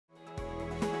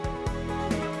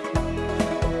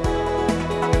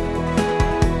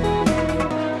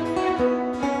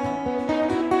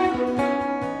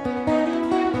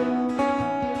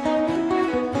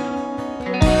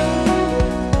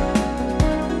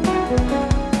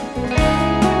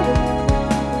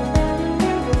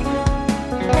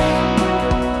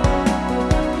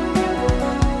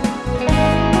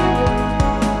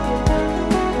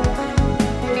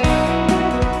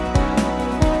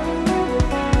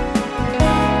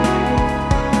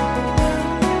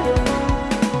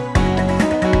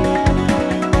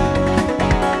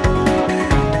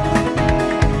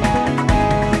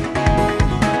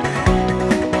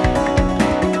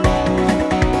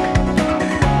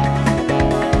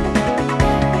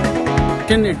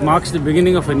nation, it marks the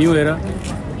beginning of a new era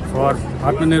for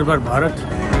Atmanirbhar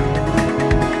Bharat.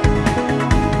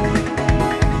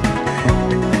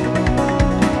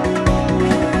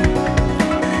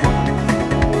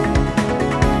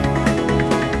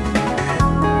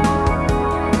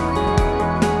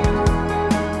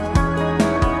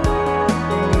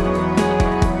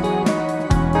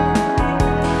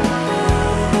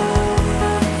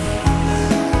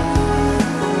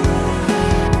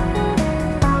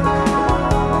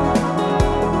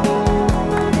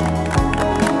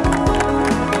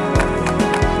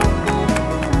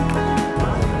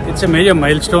 It's a major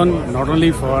milestone not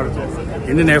only for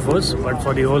Indian Air Force but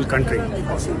for the whole country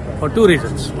for two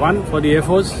reasons. One, for the Air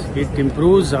Force, it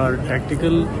improves our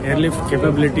tactical airlift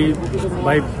capability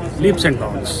by leaps and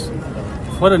bounds.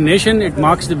 For the nation, it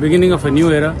marks the beginning of a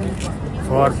new era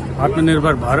for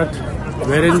Atmanirbhar Bharat,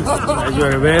 wherein, as you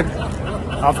are aware,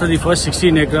 after the first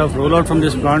 16 aircraft roll out from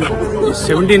this plant, the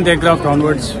 17th aircraft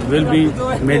onwards will be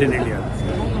made in India.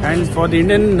 And for the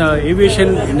Indian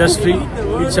aviation industry,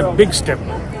 it's a big step,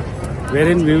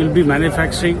 wherein we will be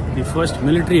manufacturing the first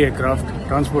military aircraft,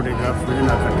 transport aircraft within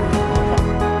our country.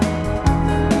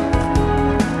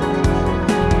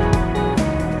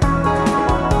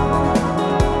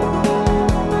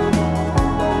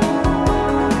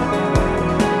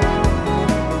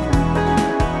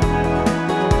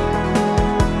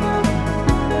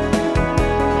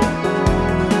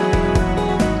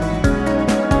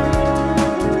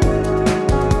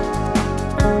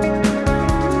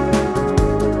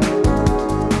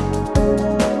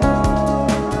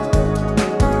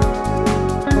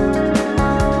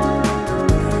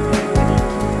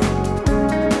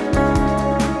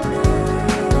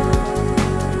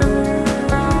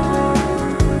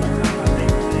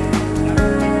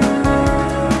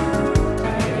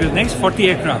 The next 40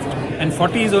 aircraft, and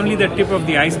 40 is only the tip of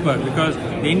the iceberg, because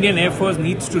the Indian Air Force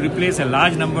needs to replace a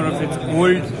large number of its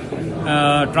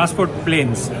old transport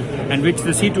planes, and which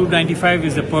the C-295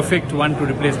 is the perfect one to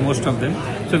replace most of them.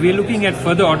 So we are looking at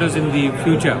further orders in the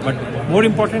future, but more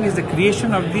important is the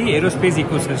creation of the aerospace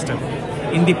ecosystem.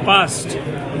 In the past,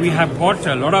 we have bought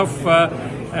a lot of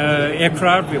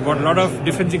aircraft, we bought a lot of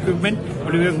defense equipment,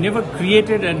 but we have never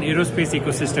created an aerospace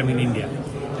ecosystem in India.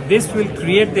 This will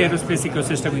create the aerospace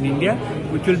ecosystem in India,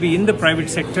 which will be in the private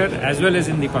sector as well as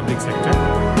in the public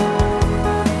sector.